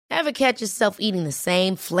Ever catch yourself eating the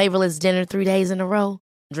same flavorless dinner 3 days in a row?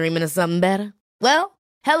 Dreaming of something better? Well,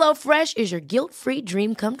 HelloFresh is your guilt-free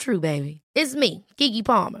dream come true, baby. It's me, Keke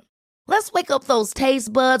Palmer. Let's wake up those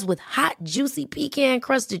taste buds with hot, juicy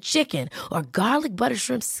pecan-crusted chicken or garlic butter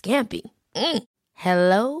shrimp scampi.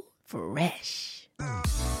 Hello Fresh.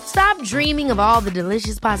 Stop dreaming of all the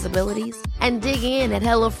delicious possibilities and dig in at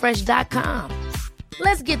HelloFresh.com.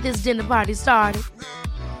 Let's get this dinner party started.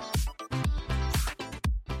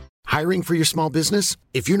 Hiring for your small business?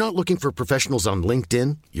 If you're not looking for professionals on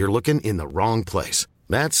LinkedIn, you're looking in the wrong place.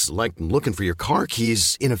 That's like looking for your car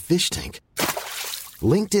keys in a fish tank.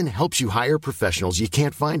 LinkedIn helps you hire professionals you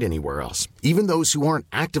can't find anywhere else, even those who aren't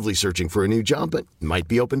actively searching for a new job but might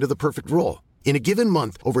be open to the perfect role. In a given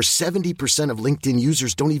month, over 70% of LinkedIn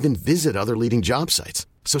users don't even visit other leading job sites.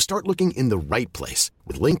 So start looking in the right place.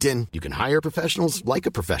 With LinkedIn, you can hire professionals like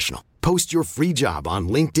a professional. Post your free job on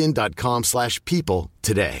linkedin.com/people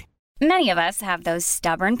today. Many of us have those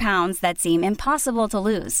stubborn pounds that seem impossible to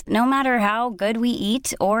lose, no matter how good we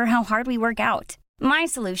eat or how hard we work out. My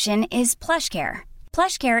solution is PlushCare.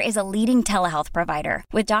 PlushCare is a leading telehealth provider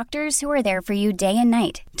with doctors who are there for you day and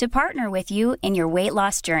night to partner with you in your weight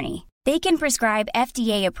loss journey. They can prescribe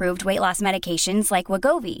FDA-approved weight loss medications like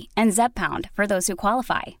Wegovy and Zepbound for those who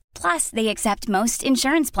qualify. Plus, they accept most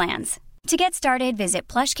insurance plans. To get started, visit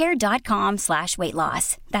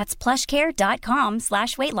plushcare.com/weightloss. That's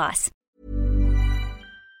plushcare.com/weightloss.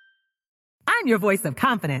 I'm your voice of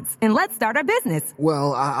confidence, and let's start our business.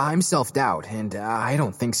 Well, I'm self-doubt, and I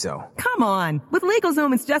don't think so. Come on. With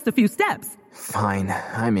LegalZoom, it's just a few steps. Fine,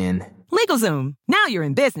 I'm in. LegalZoom. Now you're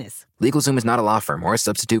in business. LegalZoom is not a law firm or a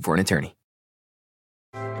substitute for an attorney.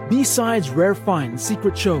 B-sides, rare finds,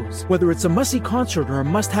 secret shows. Whether it's a must-see concert or a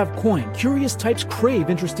must-have coin, curious types crave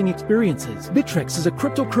interesting experiences. Bittrex is a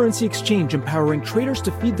cryptocurrency exchange empowering traders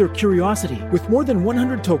to feed their curiosity. With more than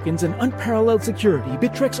 100 tokens and unparalleled security,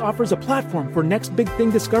 Bittrex offers a platform for next big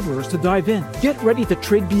thing discoverers to dive in. Get ready to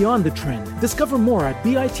trade beyond the trend. Discover more at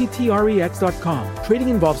bittrex.com. Trading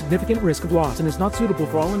involves significant risk of loss and is not suitable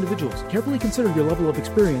for all individuals. Carefully consider your level of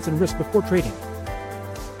experience and risk before trading.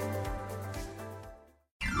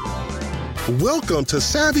 Welcome to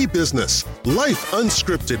Savvy Business, Life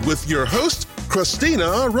Unscripted with your host,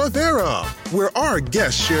 Christina Rivera, where our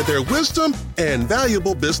guests share their wisdom and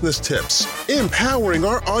valuable business tips, empowering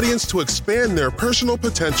our audience to expand their personal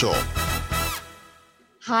potential.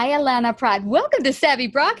 Hi, Allana, Pratt. Welcome to Savvy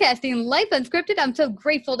Broadcasting, Life Unscripted. I'm so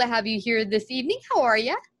grateful to have you here this evening. How are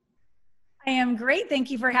you? I am great. Thank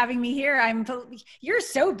you for having me here. You're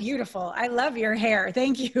so beautiful. I love your hair.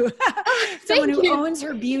 Thank you. Someone who owns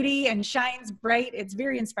her beauty and shines bright. It's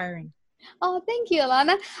very inspiring. Oh, thank you,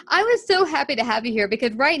 Allana. I was so happy to have you here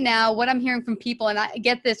because right now what I'm hearing from people, and I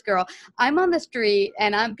get this, girl, I'm on the street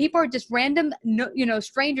and people are just random,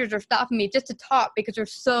 strangers are stopping me just to talk because they're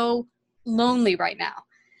so lonely right now.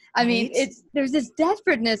 I mean, there's this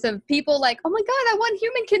desperateness of people like, oh my God, I want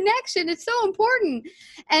human connection. It's so important.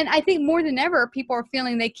 And I think more than ever, people are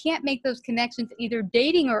feeling they can't make those connections, either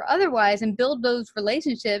dating or otherwise, and build those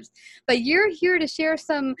relationships. But you're here to share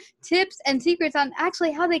some tips and secrets on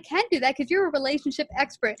actually how they can do that because you're a relationship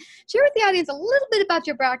expert. Share with the audience a little bit about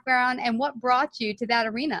your background and what brought you to that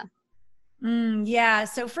arena. Yeah.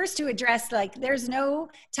 So first to address, there's no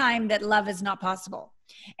time that love is not possible.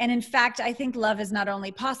 And in fact, I think love is not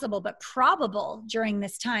only possible, but probable during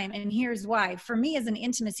this time. And here's why. For me as an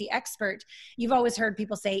intimacy expert, you've always heard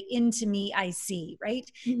people say, into me, I see, right?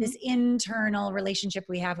 Mm-hmm. This internal relationship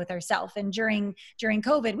we have with ourselves. And during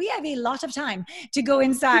COVID, we have a lot of time to go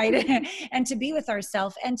inside and to be with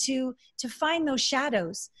ourselves and to find those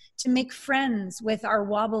shadows, to make friends with our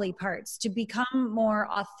wobbly parts, to become more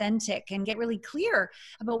authentic and get really clear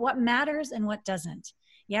about what matters and what doesn't.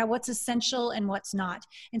 Yeah, what's essential and what's not.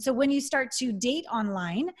 And so when you start to date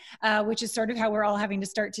online, which is sort of how we're all having to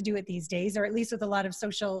start to do it these days, or at least with a lot of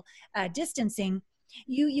social distancing,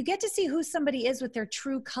 you get to see who somebody is with their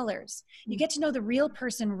true colors. You get to know the real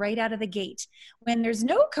person right out of the gate. When there's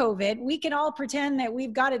no COVID, we can all pretend that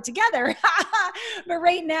we've got it together. But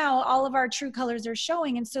right now, all of our true colors are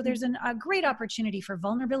showing. And so there's a great opportunity for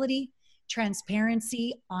vulnerability,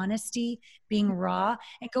 transparency, honesty, being raw,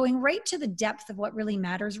 and going right to the depth of what really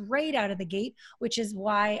matters right out of the gate, which is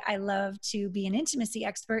why I love to be an intimacy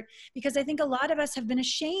expert, because I think a lot of us have been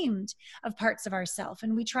ashamed of parts of ourselves,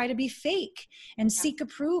 and we try to be fake and seek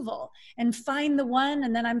approval and find the one,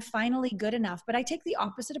 and then I'm finally good enough. But I take the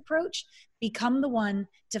opposite approach. Become the one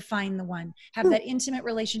to find the one. Have that intimate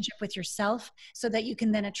relationship with yourself so that you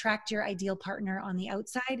can then attract your ideal partner on the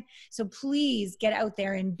outside. So please get out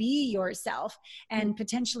there and be yourself and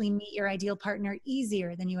potentially meet your ideal partner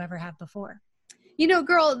easier than you ever have before.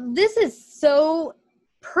 Girl, this is so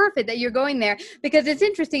perfect that you're going there, because it's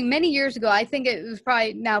interesting. Many years ago, I think it was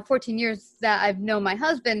probably now 14 years that I've known my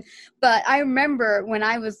husband, but I remember when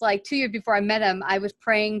I was like 2 years before I met him, I was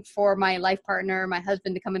praying for my life partner, my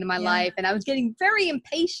husband, to come into my life, and I was getting very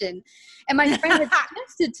impatient. And my friend had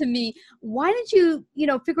suggested to me, why don't you,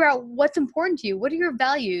 figure out what's important to you? What are your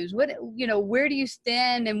values? Where do you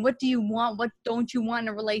stand, and what do you want? What don't you want in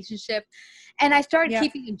a relationship? And I started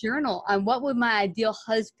keeping a journal on what would my ideal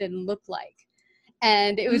husband look like.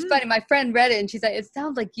 And it was funny. My friend read it and she's like, it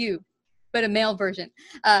sounds like you, but a male version.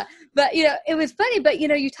 But it was funny, but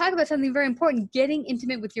you talk about something very important, getting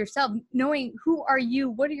intimate with yourself, knowing who are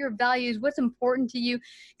you, what are your values, what's important to you.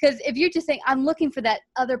 Because if you're just saying, I'm looking for that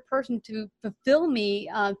other person to fulfill me,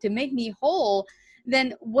 to make me whole,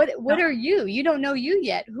 then what are you? You don't know you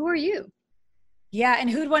yet. Who are you? Yeah. And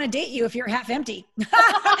who'd want to date you if you're half empty?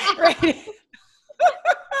 Right.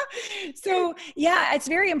 So yeah, it's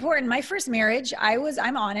very important. My first marriage,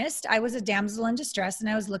 I'm honest, I was a damsel in distress and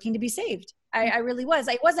I was looking to be saved. I really was.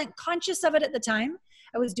 I wasn't conscious of it at the time.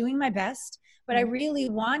 I was doing my best, but I really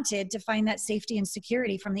wanted to find that safety and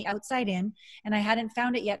security from the outside in, and I hadn't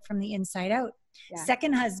found it yet from the inside out. Yeah.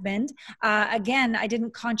 Second husband, again, I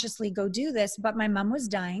didn't consciously go do this, but my mom was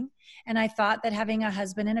dying. And I thought that having a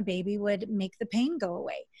husband and a baby would make the pain go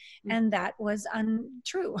away. And that was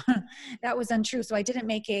untrue. That was untrue. So I didn't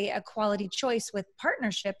make a quality choice with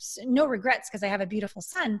partnerships. No regrets, because I have a beautiful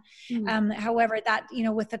son. However, that,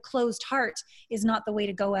 with a closed heart is not the way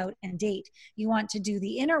to go out and date. You want to do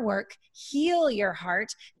the inner work, heal your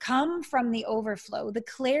heart, come from the overflow, the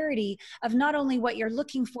clarity of not only what you're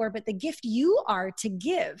looking for, but the gift you are to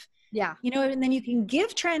give. Yeah. And then you can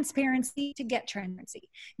give transparency to get transparency.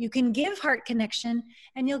 You can give heart connection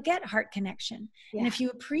and you'll get heart connection. Yeah. And if you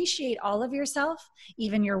appreciate all of yourself,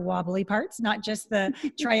 even your wobbly parts, not just the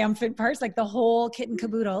triumphant parts, like the whole kit and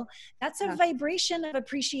caboodle, that's a vibration of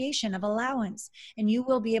appreciation, of allowance. And you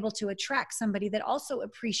will be able to attract somebody that also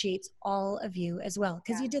appreciates all of you as well,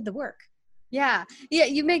 because you did the work. Yeah.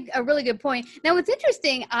 You make a really good point. Now, what's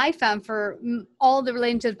interesting, I found for all the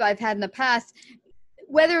relationships I've had in the past,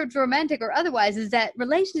 whether it's romantic or otherwise, is that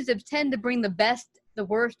relationships tend to bring the best, the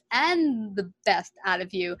worst, and the best out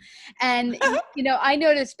of you. And, I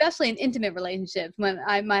noticed, especially in intimate relationships, when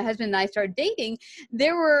my husband and I started dating,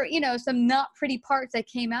 there were, some not pretty parts that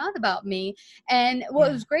came out about me. And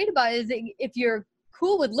what was great about it is that if you're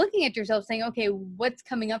cool with looking at yourself saying, okay, what's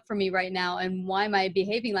coming up for me right now? And why am I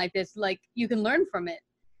behaving like this? Like, you can learn from it.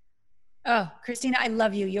 Oh, Christina, I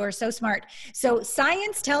love you. You're so smart. So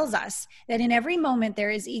science tells us that in every moment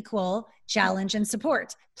there is equal challenge and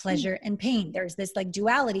support, pleasure and pain. There's this like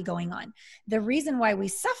duality going on. The reason why we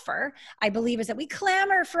suffer, I believe, is that we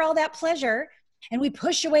clamor for all that pleasure and we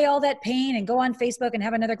push away all that pain and go on Facebook and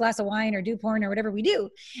have another glass of wine or do porn or whatever we do.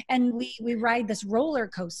 And we ride this roller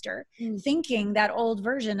coaster thinking that old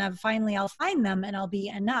version of finally I'll find them and I'll be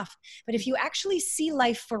enough. But if you actually see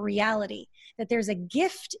life for reality, that there's a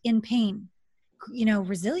gift in pain,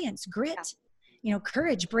 resilience, grit,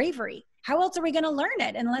 courage, bravery. How else are we going to learn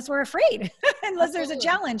it unless we're afraid, unless there's a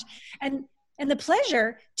challenge? And the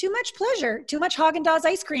pleasure, too much Haagen-Dazs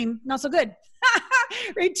ice cream, not so good.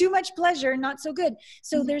 Right? Too much pleasure, not so good.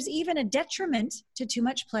 So there's even a detriment to too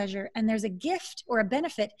much pleasure, and there's a gift or a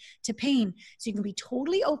benefit to pain. So you can be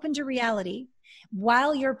totally open to reality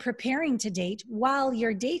while you're preparing to date, while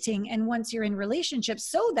you're dating, and once you're in relationships,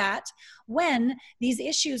 so that when these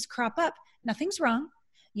issues crop up, nothing's wrong.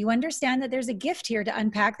 You understand that there's a gift here to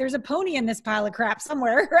unpack. There's a pony in this pile of crap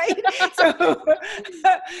somewhere, right? So,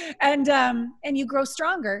 and you grow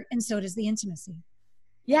stronger, and so does the intimacy.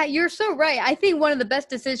 Yeah, you're so right. I think one of the best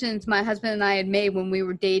decisions my husband and I had made when we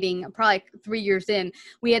were dating, probably 3 years in,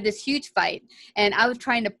 we had this huge fight, and I was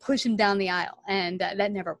trying to push him down the aisle, and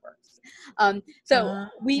that never works.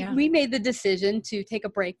 We made the decision to take a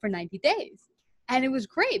break for 90 days. And it was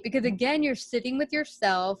great because, again, you're sitting with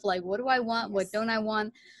yourself, like, what do I want? What don't I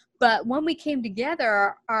want? But when we came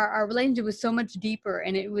together, our relationship was so much deeper,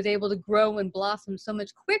 and it was able to grow and blossom so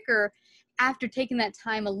much quicker after taking that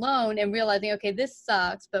time alone and realizing, okay, this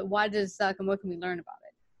sucks, but why does it suck and what can we learn about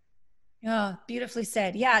it? Oh, beautifully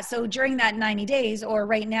said. Yeah. So during that 90 days, or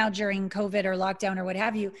right now during COVID or lockdown or what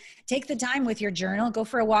have you, take the time with your journal, go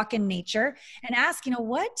for a walk in nature and ask,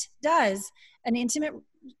 what does an intimate,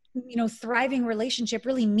 thriving relationship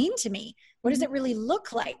really mean to me? What does it really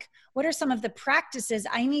look like? What are some of the practices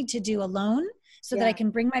I need to do alone so that I can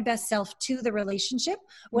bring my best self to the relationship?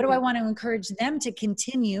 What do I want to encourage them to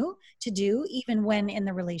continue to do even when in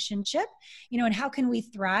the relationship? And how can we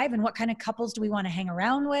thrive, and what kind of couples do we want to hang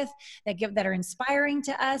around with that are inspiring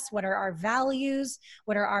to us? What are our values?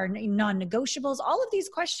 What are our non-negotiables? All of these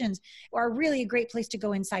questions are really a great place to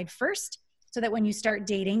go inside first, so that when you start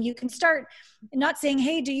dating, you can start not saying,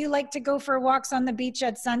 hey, do you like to go for walks on the beach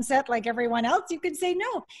at sunset like everyone else? You can say,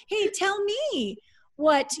 no, hey, tell me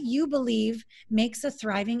what you believe makes a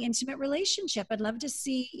thriving, intimate relationship. I'd love to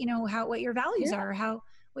see, what your values are,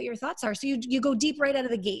 what your thoughts are. So you go deep right out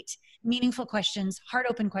of the gate. Meaningful questions, heart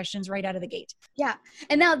open questions right out of the gate. Yeah.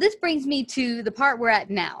 And now this brings me to the part we're at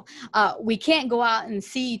now. We can't go out and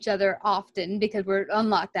see each other often because we're on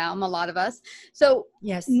lockdown, a lot of us. So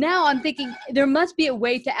now I'm thinking there must be a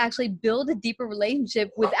way to actually build a deeper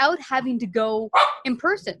relationship without having to go in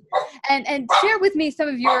person. And share with me some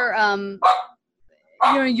of your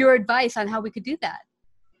advice on how we could do that.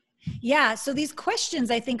 Yeah. So these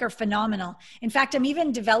questions I think are phenomenal. In fact, I'm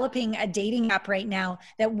even developing a dating app right now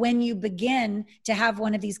that when you begin to have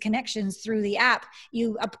one of these connections through the app,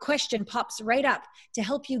 a question pops right up to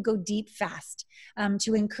help you go deep fast,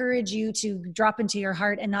 to encourage you to drop into your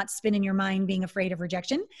heart and not spin in your mind being afraid of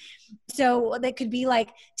rejection. So that could be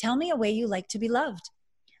like, tell me a way you like to be loved.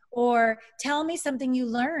 Or tell me something you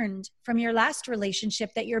learned from your last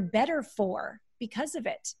relationship that you're better for because of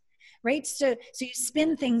it. Right? So you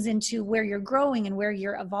spin things into where you're growing and where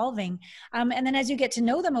you're evolving. And then as you get to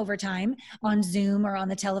know them over time on Zoom or on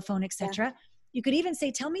the telephone, etc., you could even say,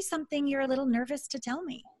 tell me something you're a little nervous to tell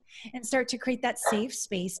me, and start to create that safe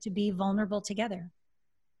space to be vulnerable together.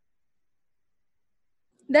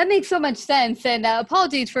 That makes so much sense. And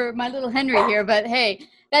apologies for my little Henry here, but hey,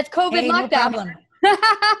 that's COVID lockdown. No problem.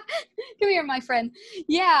 Come here, my friend.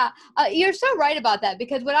 Yeah, you're so right about that,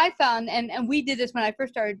 because what I found, and we did this when I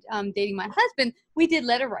first started dating my husband, we did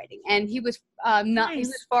letter writing, and he was he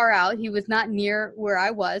was far out. He was not near where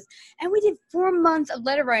I was. And we did 4 months of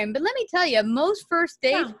letter writing. But let me tell you, most first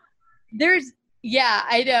dates,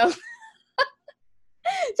 I know.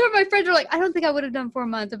 So my friends are like, I don't think I would have done 4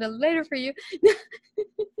 months. I've been later for you.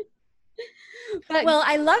 Well,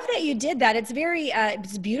 I love that you did that. It's very,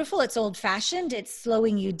 it's beautiful. It's old fashioned. It's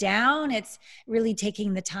slowing you down. It's really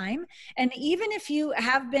taking the time. And even if you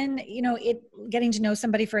have been, getting to know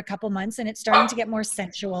somebody for a couple months and it's starting to get more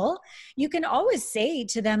sensual, you can always say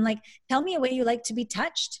to them, like, tell me a way you like to be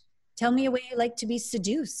touched. Tell me a way you like to be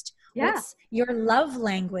seduced. What's your love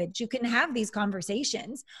language? You can have these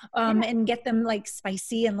conversations and get them like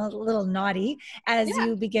spicy and a little naughty as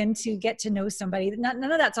you begin to get to know somebody. None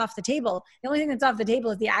of that's off the table. The only thing that's off the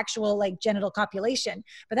table is the actual like genital copulation.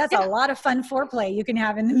 But that's a lot of fun foreplay you can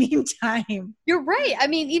have in the meantime. You're right. I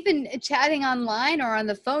mean, even chatting online or on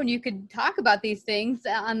the phone, you could talk about these things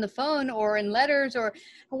on the phone or in letters or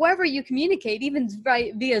however you communicate. Even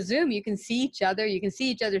via Zoom, you can see each other. You can see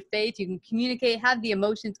each other's face. You can communicate, have the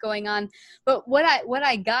emotions going on. But what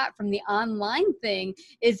I got from the online thing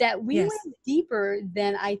is that we went deeper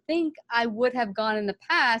than I think I would have gone in the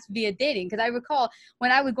past via dating. Because I recall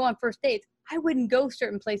when I would go on first dates, I wouldn't go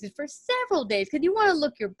certain places for several days because you want to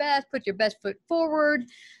look your best, put your best foot forward.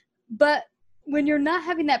 But when you're not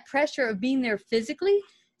having that pressure of being there physically,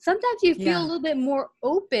 sometimes you feel a little bit more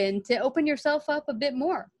open to open yourself up a bit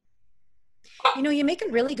more. You make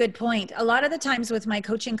a really good point. A lot of the times with my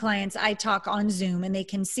coaching clients, I talk on Zoom and they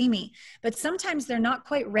can see me, but sometimes they're not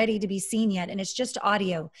quite ready to be seen yet. And it's just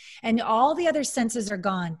audio and all the other senses are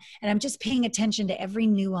gone. And I'm just paying attention to every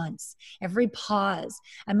nuance, every pause.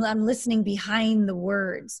 I'm listening behind the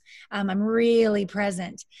words. I'm really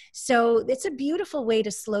present. So it's a beautiful way to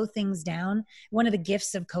slow things down. One of the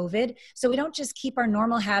gifts of COVID. So we don't just keep our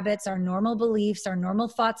normal habits, our normal beliefs, our normal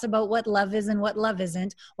thoughts about what love is and what love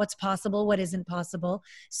isn't, what's possible, what isn't possible.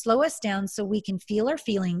 Slow us down so we can feel our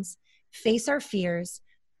feelings, face our fears,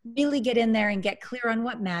 really get in there and get clear on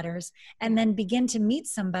what matters, and then begin to meet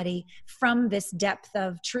somebody from this depth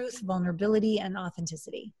of truth, vulnerability, and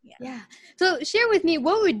authenticity. Yeah. So share with me,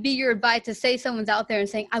 what would be your advice to say someone's out there and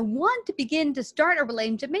saying, I want to begin to start a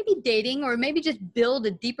relationship, maybe dating, or maybe just build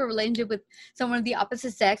a deeper relationship with someone of the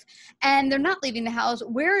opposite sex, and they're not leaving the house.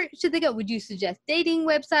 Where should they go? Would you suggest dating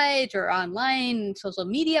websites or online, social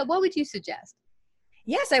media? What would you suggest?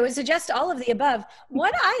 Yes, I would suggest all of the above.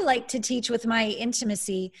 What I like to teach with my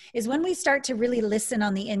intimacy is when we start to really listen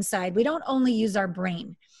on the inside, we don't only use our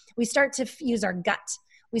brain. We start to use our gut.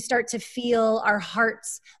 We start to feel our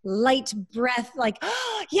heart's light breath, like,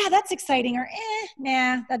 oh, yeah, that's exciting, or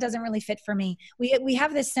nah, that doesn't really fit for me. We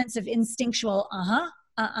have this sense of instinctual,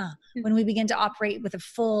 when we begin to operate with a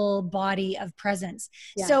full body of presence.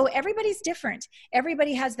 Yeah. So everybody's different.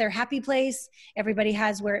 Everybody has their happy place. Everybody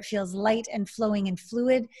has where it feels light and flowing and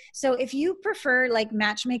fluid. So if you prefer like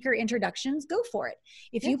matchmaker introductions, go for it.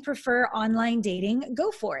 If you prefer online dating,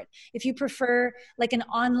 go for it. If you prefer like an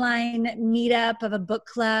online meetup of a book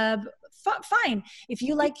club, fine. If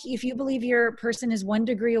you believe your person is 1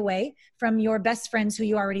 degree away from your best friends who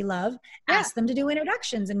you already love, ask them to do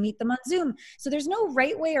introductions and meet them on Zoom. So there's no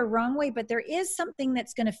right way or wrong way, but there is something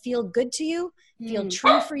that's going to feel good to you, feel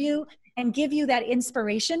true for you, and give you that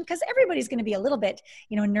inspiration, because everybody's going to be a little bit,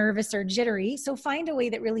 nervous or jittery. So find a way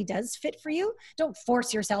that really does fit for you. Don't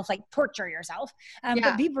force yourself, like torture yourself,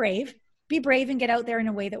 but be brave and get out there in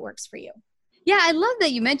a way that works for you. Yeah, I love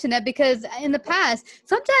that you mentioned that, because in the past,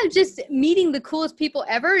 sometimes just meeting the coolest people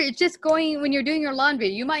ever, it's just going when you're doing your laundry.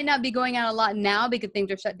 You might not be going out a lot now because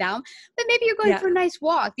things are shut down, but maybe you're going for a nice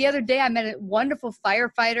walk. The other day, I met a wonderful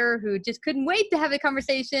firefighter who just couldn't wait to have a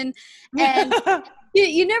conversation. And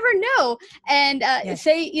you never know. And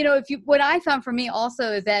what I found for me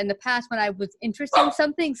also is that in the past, when I was interested in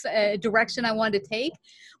something, a direction I wanted to take,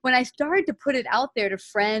 when I started to put it out there to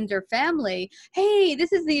friends or family, hey,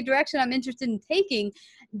 this is the direction I'm interested in taking,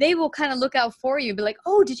 they will kind of look out for you and be like,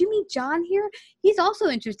 oh, did you meet John here? He's also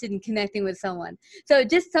interested in connecting with someone. So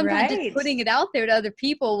just sometimes just putting it out there to other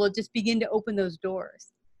people will just begin to open those doors.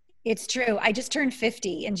 It's true. I just turned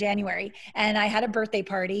 50 in January, and I had a birthday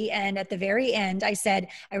party. And at the very end, I said,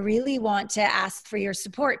 I really want to ask for your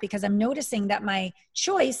support because I'm noticing that my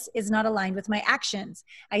choice is not aligned with my actions.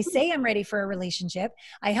 I say I'm ready for a relationship.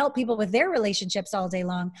 I help people with their relationships all day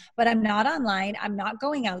long, but I'm not online. I'm not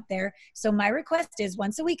going out there. So my request is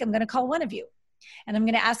once a week, I'm going to call one of you. And I'm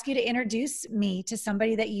going to ask you to introduce me to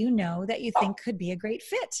somebody that you know that you think could be a great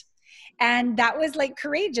fit. And that was like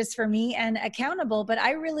courageous for me and accountable, but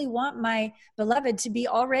I really want my beloved to be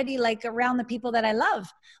already like around the people that I love.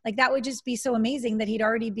 Like that would just be so amazing that he'd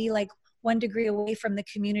already be like 1 degree away from the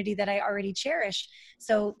community that I already cherish.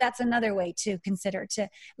 So that's another way to consider, to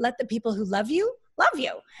let the people who love you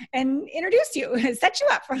and introduce you, set you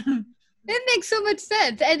up. It makes so much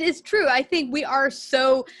sense. And it's true. I think we are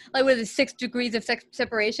so, like with the 6 degrees of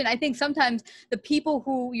separation, I think sometimes the people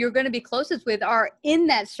who you're going to be closest with are in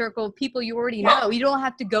that circle of people you already know. You don't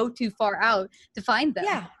have to go too far out to find them.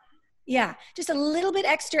 Yeah. Just a little bit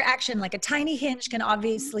extra action, like a tiny hinge can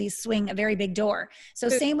obviously swing a very big door. So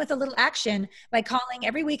same with a little action by calling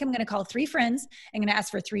every week. I'm going to call 3 friends. I'm going to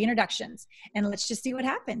ask for 3 introductions, and let's just see what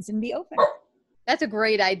happens and be open. That's a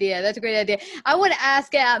great idea. I want to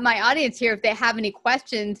ask my audience here if they have any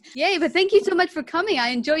questions. Yay, but thank you so much for coming. I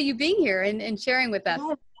enjoy you being here and sharing with us.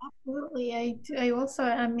 Yeah, absolutely. I also,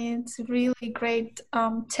 it's really great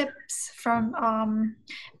tips from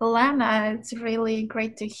Allana. It's really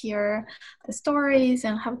great to hear the stories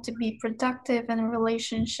and how to be productive in a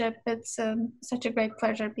relationship. It's such a great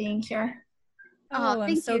pleasure being here. Oh,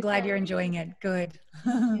 I'm so glad you're enjoying it. Good.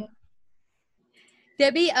 Yeah.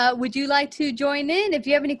 Debbie, would you like to join in? If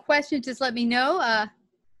you have any questions, just let me know.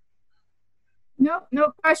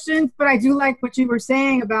 No questions, but I do like what you were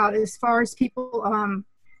saying about as far as people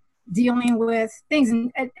dealing with things.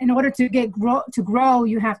 In order to grow,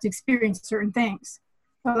 you have to experience certain things.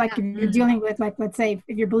 So like if you're dealing with, like, let's say,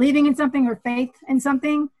 if you're believing in something or faith in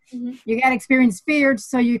something, you got to experience fear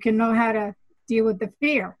so you can know how to deal with the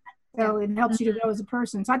fear. So it helps you to grow as a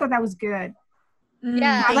person. So I thought that was good.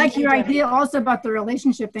 Yeah, I like your idea also about the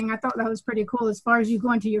relationship thing. I thought that was pretty cool, as far as you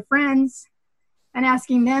going to your friends and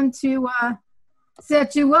asking them to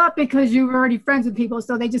set you up because you were already friends with people,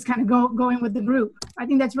 so they just kind of go in with the group. I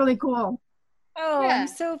think that's really cool. Oh, I'm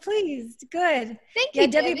so pleased. Good. Thank you,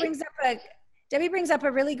 Debbie brings up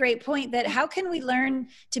a really great point, that how can we learn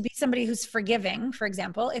to be somebody who's forgiving, for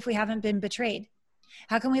example, if we haven't been betrayed?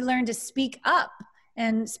 How can we learn to speak up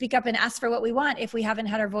and ask for what we want if we haven't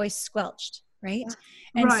had our voice squelched? Right.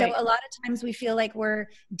 And so a lot of times we feel like we're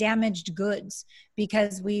damaged goods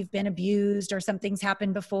because we've been abused or something's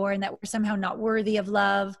happened before and that we're somehow not worthy of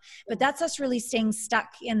love. But that's us really staying stuck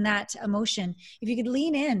in that emotion. If you could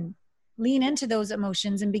lean into those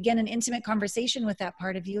emotions and begin an intimate conversation with that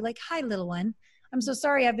part of you, like, hi, little one, I'm so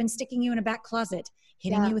sorry I've been sticking you in a back closet,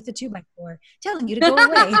 hitting you with the 2x4, telling you to go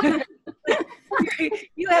away.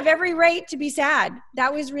 You have every right to be sad.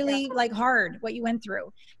 That was really like hard, what you went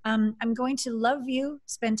through. I'm going to love you,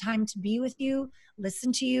 spend time to be with you,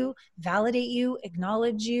 listen to you, validate you,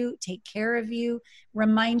 acknowledge you, take care of you,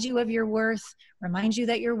 remind you of your worth, remind you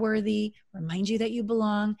that you're worthy, remind you that you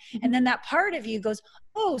belong. And then that part of you goes,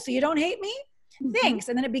 oh, so you don't hate me? Thanks.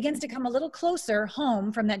 And then it begins to come a little closer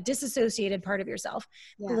home from that disassociated part of yourself,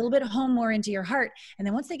 a little bit home more into your heart. And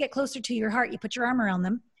then once they get closer to your heart, you put your arm around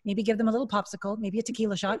them, maybe give them a little popsicle, maybe a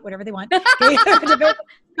tequila shot, whatever they want. Okay?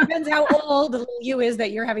 Depends how old the little you is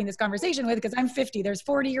that you're having this conversation with, because I'm 50. There's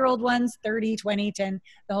 40-year-old ones, 30, 20, 10,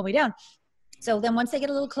 the whole way down. So then once they get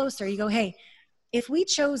a little closer, you go, hey, if we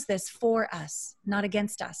chose this for us, not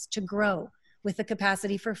against us, to grow with the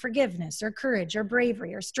capacity for forgiveness or courage or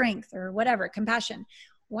bravery or strength or whatever, compassion,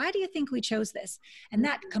 why do you think we chose this? And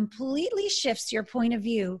that completely shifts your point of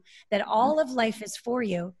view that all of life is for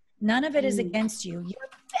you. None of it is against you.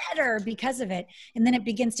 You're better because of it. And then it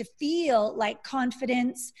begins to feel like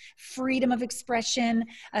confidence, freedom of expression,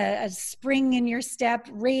 a spring in your step,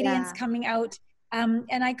 radiance coming out. And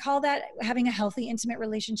I call that having a healthy, intimate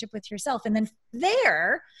relationship with yourself. And then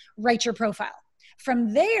there, write your profile.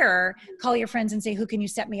 From there, call your friends and say, who can you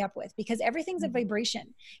set me up with? Because everything's a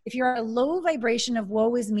vibration. If you're a low vibration of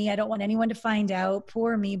woe is me, I don't want anyone to find out,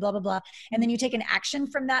 poor me, blah, blah, blah. And then you take an action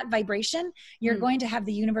from that vibration, you're going to have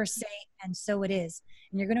the universe say, and so it is.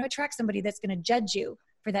 And you're going to attract somebody that's going to judge you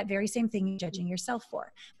for that very same thing you're judging yourself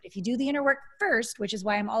for. But if you do the inner work first, which is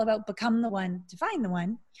why I'm all about become the one to find the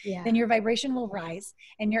one, then your vibration will rise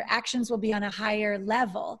and your actions will be on a higher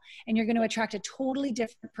level. And you're going to attract a totally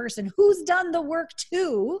different person who's done the work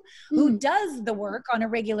too, who does the work on a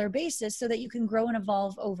regular basis so that you can grow and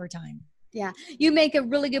evolve over time. Yeah, you make a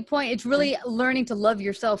really good point. It's really learning to love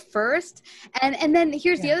yourself first. And then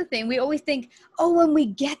here's the other thing. We always think, oh, when we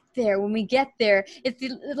get there, it's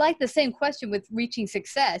like the same question with reaching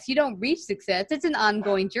success. You don't reach success. It's an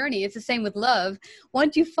ongoing journey. It's the same with love.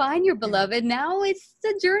 Once you find your beloved, now it's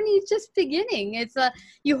the journey is just beginning. It's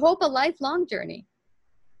you hope a lifelong journey.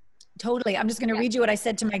 Totally. I'm just going to read you what I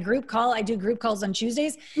said to my group call. I do group calls on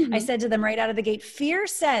Tuesdays. I said to them right out of the gate, fear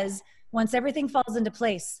says, once everything falls into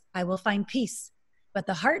place, I will find peace. But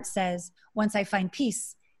the heart says, once I find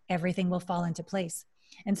peace, everything will fall into place.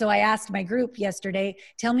 And so I asked my group yesterday,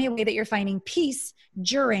 tell me a way that you're finding peace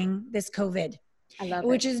during this COVID. I love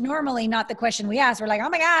which is normally not the question we ask. We're like, oh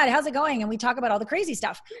my God, how's it going? And we talk about all the crazy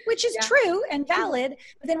stuff, which is true and valid,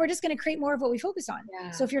 but then we're just going to create more of what we focus on.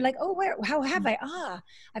 So if you're like, oh, how have I?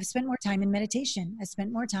 I've spent more time in meditation. I've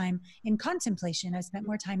spent more time in contemplation. I've spent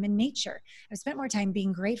more time in nature. I've spent more time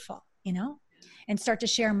being grateful, and start to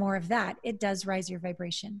share more of that. It does rise your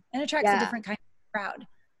vibration and attracts a different kind of crowd.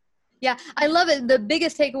 Yeah, I love it. The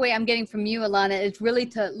biggest takeaway I'm getting from you, Allana, is really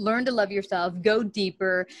to learn to love yourself, go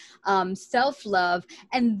deeper, self-love,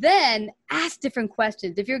 and then ask different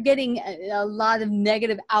questions. If you're getting a lot of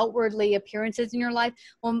negative outwardly appearances in your life,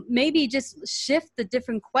 well, maybe just shift the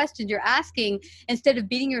different questions you're asking instead of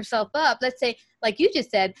beating yourself up. Let's say, like you just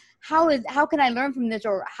said, how can I learn from this?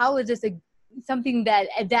 Or how is this something that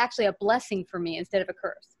is actually a blessing for me instead of a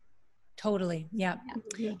curse? Totally. Yeah.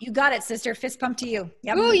 You got it, sister. Fist pump to you.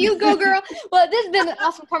 Yep. Oh, you go, girl. Well, this has been an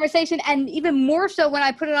awesome conversation, and even more so when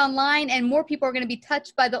I put it online, and more people are going to be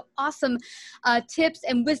touched by the awesome tips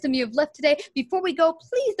and wisdom you have left today. Before we go,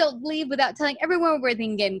 please don't leave without telling everyone where they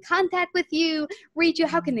can get in contact with you, reach you.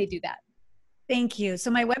 How can they do that? Thank you.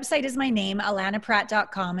 So my website is my name,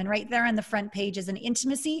 allanapratt.com. And right there on the front page is an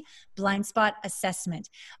intimacy blind spot assessment.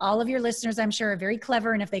 All of your listeners, I'm sure, are very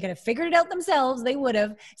clever. And if they could have figured it out themselves, they would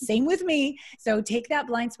have. Same with me. So take that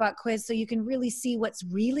blind spot quiz so you can really see what's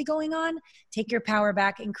really going on, take your power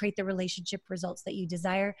back, and create the relationship results that you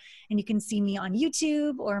desire. And you can see me on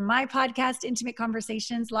YouTube or my podcast, Intimate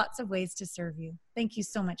Conversations. Lots of ways to serve you. Thank you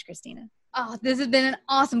so much, Christina. Oh, this has been an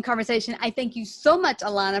awesome conversation. I thank you so much,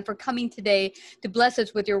 Allana, for coming today to bless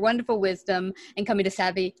us with your wonderful wisdom and coming to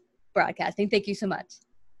Savvy Broadcasting. Thank you so much.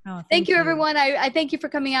 Oh, thank you, everyone. I thank you for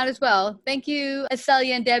coming out as well. Thank you,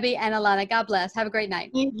 Celia and Debbie and Allana. God bless. Have a great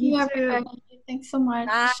night. Thank you, everybody. Thanks so much.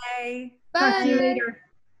 Bye. Bye. Talk to you later.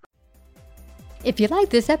 If you like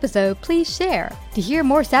this episode, please share. To hear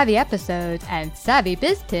more Savvy episodes and Savvy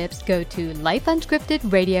Biz tips, go to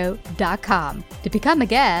lifeunscriptedradio.com. To become a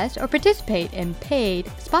guest or participate in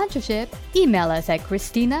paid sponsorship, email us at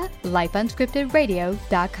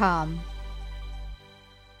christina@lifeunscriptedradio.com.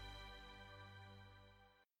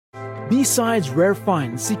 B-sides, rare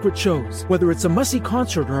finds, secret shows. Whether it's a must-see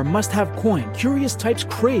concert or a must-have coin, curious types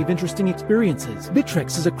crave interesting experiences.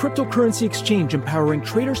 Bittrex is a cryptocurrency exchange empowering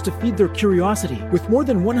traders to feed their curiosity. With more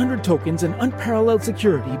than 100 tokens and unparalleled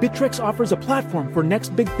security, Bittrex offers a platform for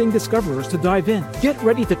next big thing discoverers to dive in. Get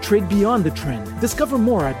ready to trade beyond the trend. Discover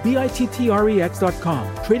more at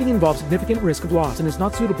bittrex.com. Trading involves significant risk of loss and is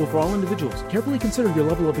not suitable for all individuals. Carefully consider your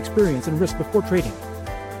level of experience and risk before trading.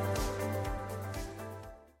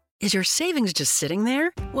 Is your savings just sitting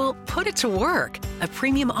there? Well, put it to work. A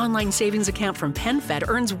premium online savings account from PenFed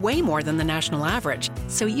earns way more than the national average.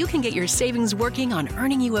 So you can get your savings working on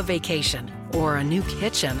earning you a vacation, or a new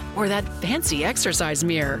kitchen, or that fancy exercise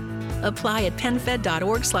mirror. Apply at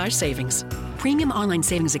PenFed.org/savings. Premium online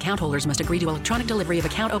savings account holders must agree to electronic delivery of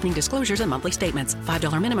account opening disclosures and monthly statements.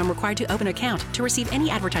 $5 minimum required to open account. To receive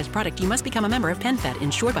any advertised product, you must become a member of PenFed,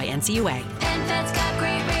 insured by NCUA. PenFed's got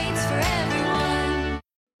great rates for everyone.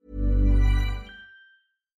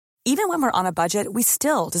 Even when we're on a budget, we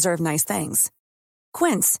still deserve nice things.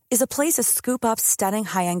 Quince is a place to scoop up stunning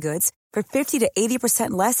high-end goods for 50 to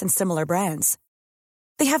 80% less than similar brands.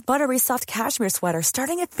 They have buttery soft cashmere sweaters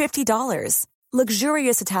starting at $50,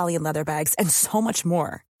 luxurious Italian leather bags, and so much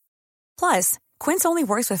more. Plus, Quince only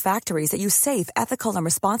works with factories that use safe, ethical, and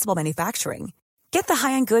responsible manufacturing. Get the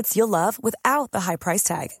high-end goods you'll love without the high price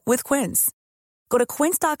tag with Quince. Go to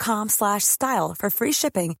quince.com/style for free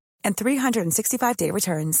shipping and 365-day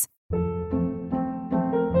returns.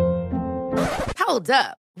 Hold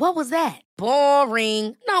up. What was that?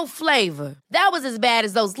 Boring. No flavor. That was as bad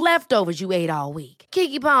as those leftovers you ate all week.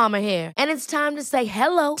 Keke Palmer here, and it's time to say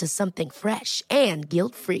hello to something fresh and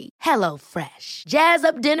guilt-free. Hello Fresh. Jazz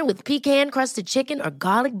up dinner with pecan-crusted chicken or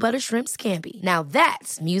garlic butter shrimp scampi. Now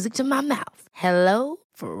that's music to my mouth. Hello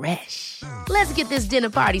Fresh. Let's get this dinner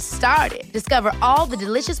party started. Discover all the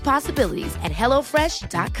delicious possibilities at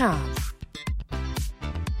HelloFresh.com.